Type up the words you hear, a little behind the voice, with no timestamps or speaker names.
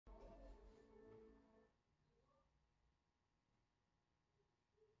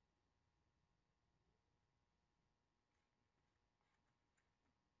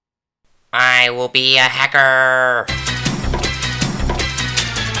I will be a hacker!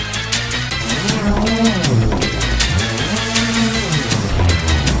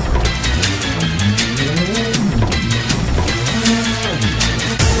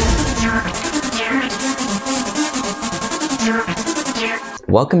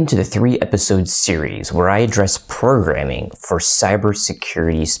 Welcome to the 3-episode series where I address programming for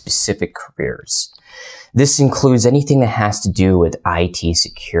cybersecurity specific careers. This includes anything that has to do with IT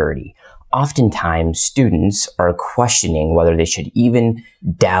security. Oftentimes, students are questioning whether they should even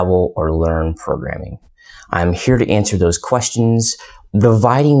dabble or learn programming. I'm here to answer those questions,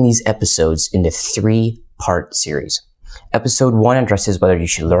 dividing these episodes into 3-part series. Episode 1 addresses whether you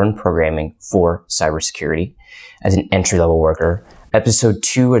should learn programming for cybersecurity as an entry-level worker. Episode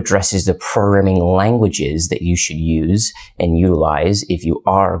 2 addresses the programming languages that you should use and utilize if you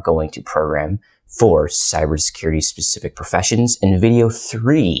are going to program for cybersecurity specific professions. And video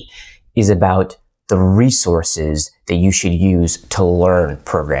 3 is about the resources that you should use to learn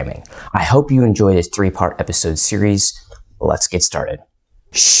programming. I hope you enjoy this 3-part episode series. Let's get started.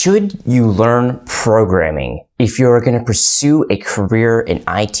 Should you learn programming if you're going to pursue a career in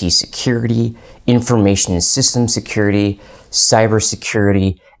IT security, information and system security,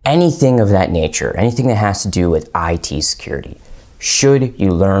 cybersecurity, anything of that nature, anything that has to do with IT security? Should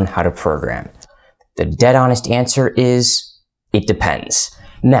you learn how to program? The dead honest answer is, it depends.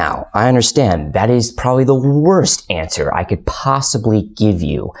 Now, I understand that is probably the worst answer I could possibly give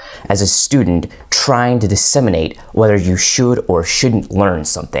you as a student trying to disseminate whether you should or shouldn't learn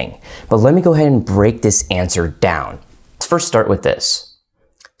something. But let me go ahead and break this answer down. Let's first start with this.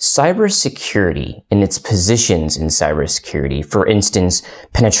 Cybersecurity and its positions in cybersecurity, for instance,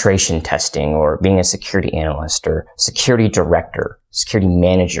 penetration testing or being a security analyst or security director, security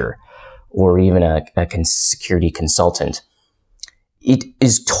manager, or even a security consultant, it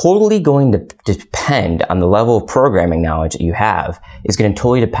is totally going to depend on the level of programming knowledge that you have. It's going to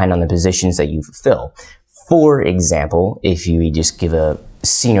totally depend on the positions that you fulfill. For example, if you just give a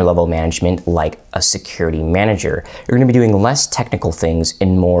senior level management like a security manager, you're going to be doing less technical things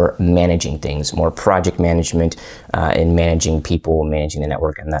and more managing things, more project management and managing people, managing the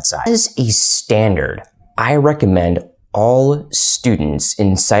network on that side. As a standard, I recommend all students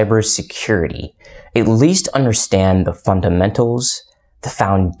in cybersecurity at least understand the fundamentals, the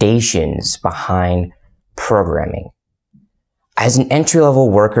foundations behind programming. As an entry-level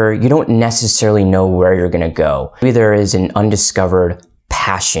worker, you don't necessarily know where you're going to go. Maybe there is an undiscovered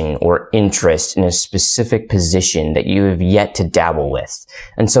passion or interest in a specific position that you have yet to dabble with.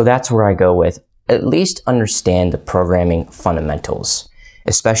 And so that's where I go with at least understand the programming fundamentals,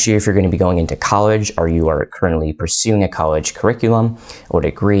 especially if you're going to be going into college or you are currently pursuing a college curriculum or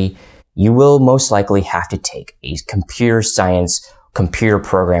degree. You will most likely have to take a computer science, computer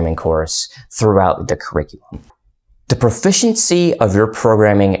programming course throughout the curriculum. The proficiency of your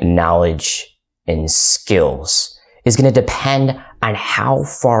programming knowledge and skills is going to depend on how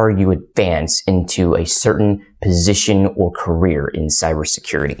far you advance into a certain position or career in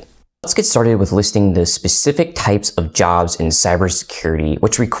cybersecurity. Let's get started with listing the specific types of jobs in cybersecurity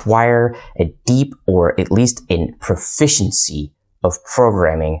which require a deep or at least a proficiency of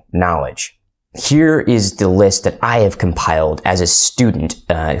programming knowledge. Here is the list that I have compiled as a student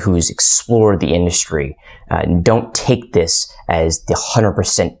who's explored the industry. Don't take this as the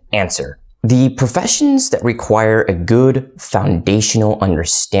 100% answer. The professions that require a good foundational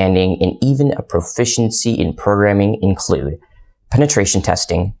understanding and even a proficiency in programming include penetration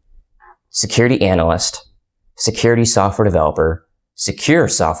testing, security analyst, security software developer, secure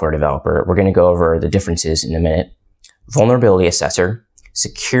software developer. We're going to go over the differences in a minute. Vulnerability assessor,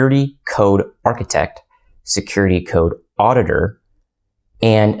 security code architect, security code auditor,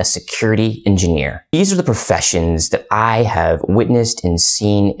 and a security engineer. These are the professions that I have witnessed and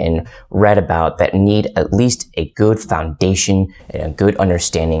seen and read about that need at least a good foundation and a good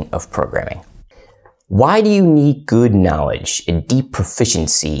understanding of programming. Why do you need good knowledge and deep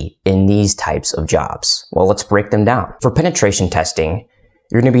proficiency in these types of jobs? Well, let's break them down. For penetration testing,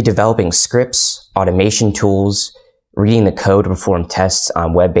 you're going to be developing scripts, automation tools, reading the code to perform tests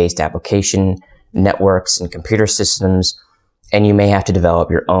on web-based application, networks, and computer systems, and you may have to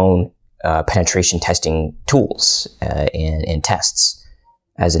develop your own penetration testing tools and tests.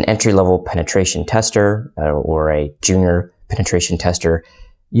 As an entry-level penetration tester or a junior penetration tester,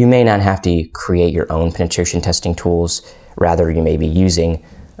 you may not have to create your own penetration testing tools. Rather, you may be using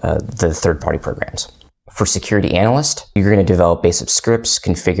the third-party programs. For security analyst, you're going to develop basic scripts,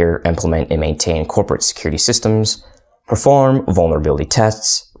 configure, implement, and maintain corporate security systems. perform vulnerability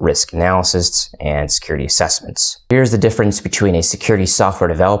tests, risk analysis, and security assessments. Here's the difference between a security software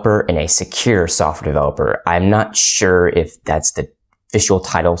developer and a secure software developer. I'm not sure if that's the official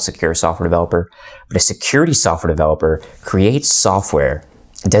title, secure software developer, but a security software developer creates software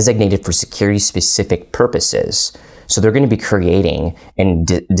designated for security-specific purposes. So they're going to be creating and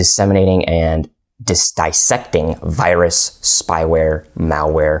disseminating and dissecting virus, spyware,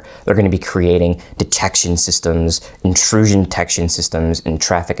 malware. They're going to be creating detection systems, intrusion detection systems, and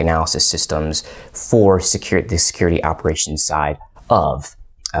traffic analysis systems for the security operations side of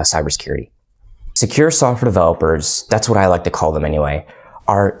cybersecurity. Secure software developers, that's what I like to call them anyway,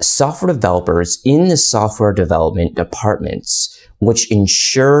 are software developers in the software development departments which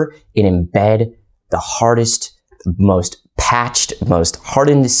ensure and embed the hardest, most patched, most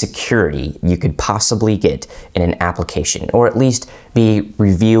hardened security you could possibly get in an application, or at least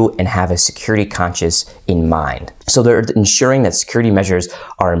review and have a security conscious in mind. So they're ensuring that security measures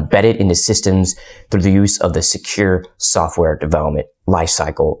are embedded into systems through the use of the secure software development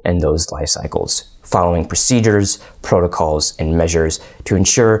lifecycle and those lifecycles, following procedures, protocols, and measures to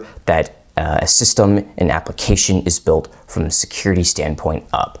ensure that a system and application is built from a security standpoint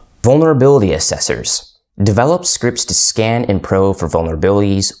up. Vulnerability assessors develop scripts to scan and probe for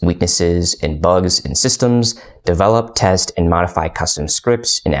vulnerabilities, weaknesses, and bugs in systems, develop, test, and modify custom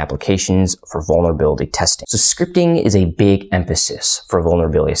scripts and applications for vulnerability testing. So scripting is a big emphasis for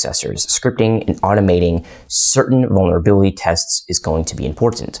vulnerability assessors. Scripting and automating certain vulnerability tests is going to be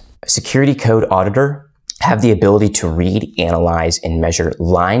important. A security code auditor have the ability to read, analyze, and measure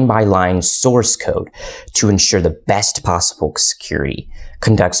line-by-line source code to ensure the best possible security,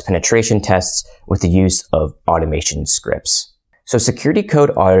 conducts penetration tests with the use of automation scripts. So security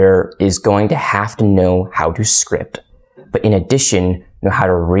code auditor is going to have to know how to script, but in addition, know how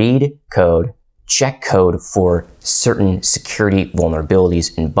to read code, check code for certain security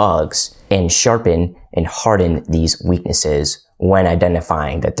vulnerabilities and bugs, and sharpen and harden these weaknesses when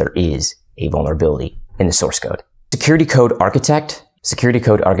identifying that there is a vulnerability in the source code. Security code architect,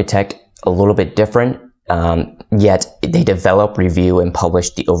 a little bit different, yet they develop, review, and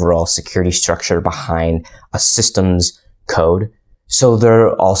publish the overall security structure behind a system's code. So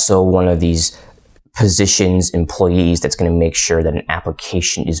they're also one of these positions, employees that's going to make sure that an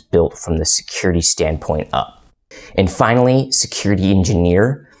application is built from the security standpoint up. And finally, security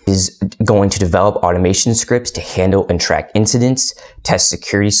engineer is going to develop automation scripts to handle and track incidents, test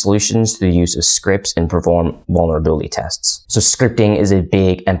security solutions through the use of scripts, and perform vulnerability tests. So scripting is a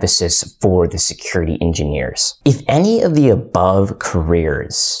big emphasis for the security engineers. If any of the above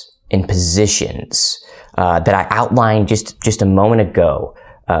careers and positions that I outlined just a moment ago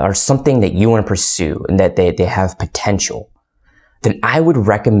are something that you want to pursue and that they have potential, then I would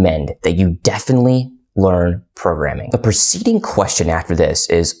recommend that you definitely learn programming. The preceding question after this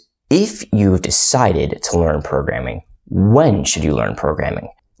is, if you've decided to learn programming, when should you learn programming?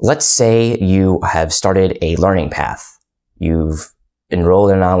 Let's say you have started a learning path. You've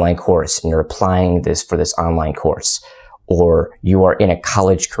enrolled in an online course and you're applying for this online course, or you are in a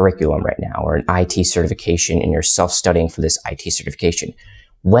college curriculum right now, or an IT certification and you're self-studying for this IT certification.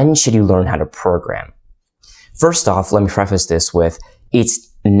 When should you learn how to program? First off, let me preface this with, it's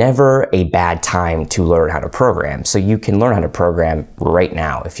never a bad time to learn how to program. So you can learn how to program right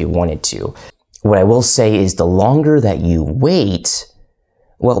now if you wanted to. What I will say is the longer that you wait,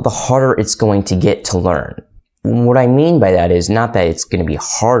 well, the harder it's going to get to learn. What I mean by that is not that it's going to be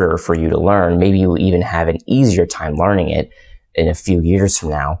harder for you to learn. Maybe you'll even have an easier time learning it in a few years from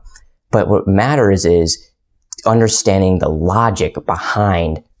now. But what matters is understanding the logic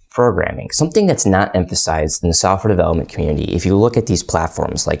behind programming, something that's not emphasized in the software development community. If you look at these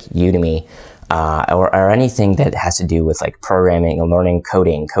platforms like Udemy or anything that has to do with like programming and learning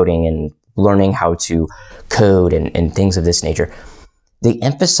coding and learning how to code and things of this nature, they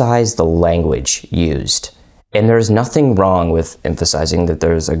emphasize the language used. And there's nothing wrong with emphasizing that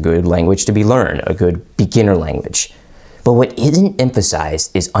there's a good language to be learned, a good beginner language. But what isn't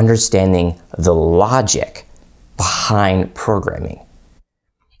emphasized is understanding the logic behind programming.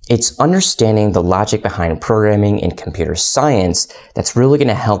 It's understanding the logic behind programming in computer science that's really going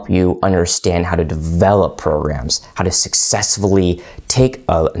to help you understand how to develop programs, how to successfully take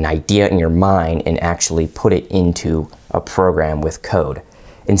an idea in your mind and actually put it into a program with code,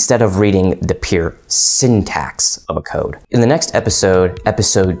 instead of reading the pure syntax of a code. In the next episode,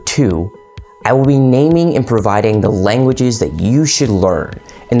 episode 2, I will be naming and providing the languages that you should learn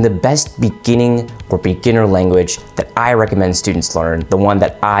and the best beginning or beginner language that I recommend students learn, the one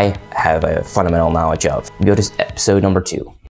that I have a fundamental knowledge of. Go to episode number 2.